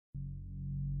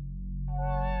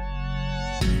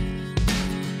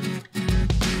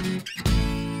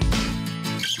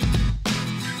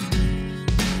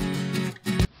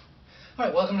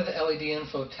LED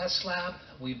Info Test Lab.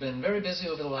 We've been very busy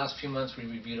over the last few months. We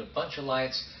reviewed a bunch of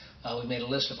lights. We made a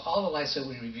list of all the lights that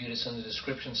we reviewed. It's in the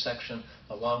description section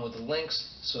along with the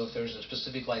links. So if there's a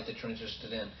specific light that you're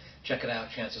interested in, check it out.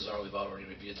 Chances are we've already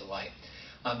reviewed the light.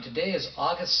 Today is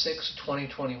August 6,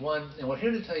 2021, and we're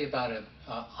here to tell you about an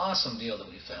awesome deal that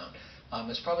we found.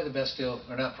 It's probably the best deal,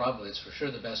 or not probably, it's for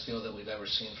sure the best deal that we've ever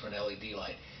seen for an LED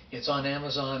light. It's on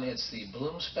Amazon. It's the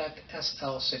Bloomspect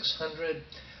SL600.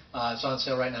 It's on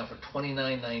sale right now for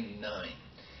 $29.99.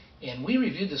 And we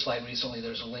reviewed this light recently.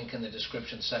 There's a link in the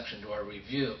description section to our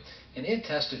review. And it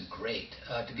tested great.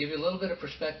 To give you a little bit of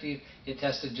perspective, it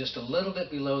tested just a little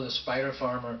bit below the Spider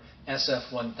Farmer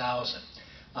SF1000.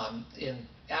 In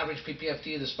average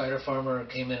PPFD, the Spider Farmer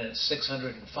came in at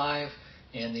 605,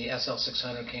 and the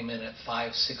SL600 came in at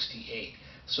 568.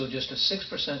 So just a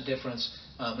 6% difference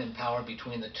in power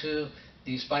between the two.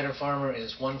 The Spider Farmer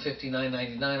is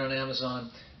 $159.99 on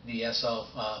Amazon. The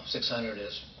SL600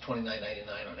 is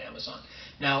 $29.99 on Amazon.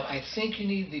 Now, I think you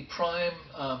need the Prime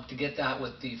to get that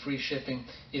with the free shipping.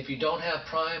 If you don't have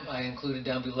Prime, I included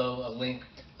down below a link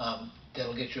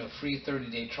that'll get you a free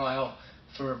 30-day trial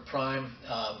for Prime.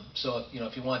 So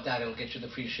if you want that, it'll get you the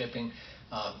free shipping.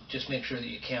 Just make sure that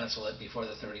you cancel it before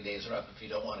the 30 days are up if you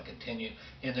don't want to continue.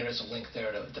 And there is a link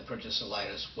there to purchase the light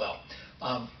as well.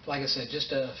 Like I said,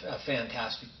 just a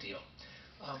fantastic deal.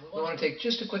 We want to take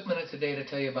just a quick minute today to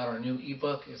tell you about our new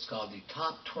ebook. It's called The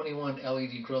Top 21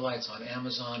 LED Grow Lights on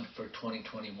Amazon for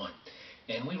 2021.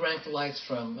 And we rank the lights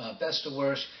from best to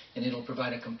worst, and it'll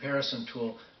provide a comparison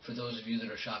tool for those of you that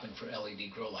are shopping for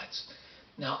LED grow lights.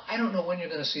 Now, I don't know when you're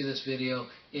going to see this video.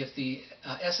 If the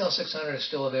SL600 is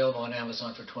still available on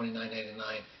Amazon for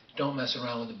 $29.99, don't mess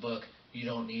around with the book. You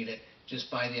don't need it.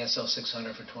 Just buy the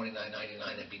SL600 for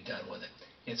 $29.99 and be done with it.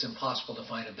 It's impossible to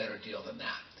find a better deal than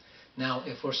that. Now,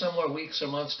 if we're somewhere weeks or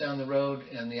months down the road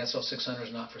and the SL600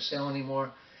 is not for sale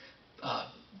anymore,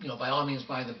 by all means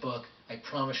buy the book. I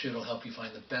promise you it'll help you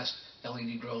find the best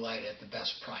LED grow light at the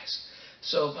best price.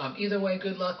 So either way,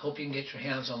 good luck. Hope you can get your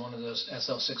hands on one of those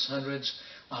SL600s.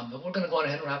 But we're going to go on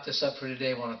ahead and wrap this up for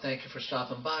today. I want to thank you for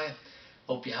stopping by.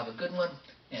 Hope you have a good one,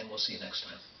 and we'll see you next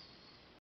time.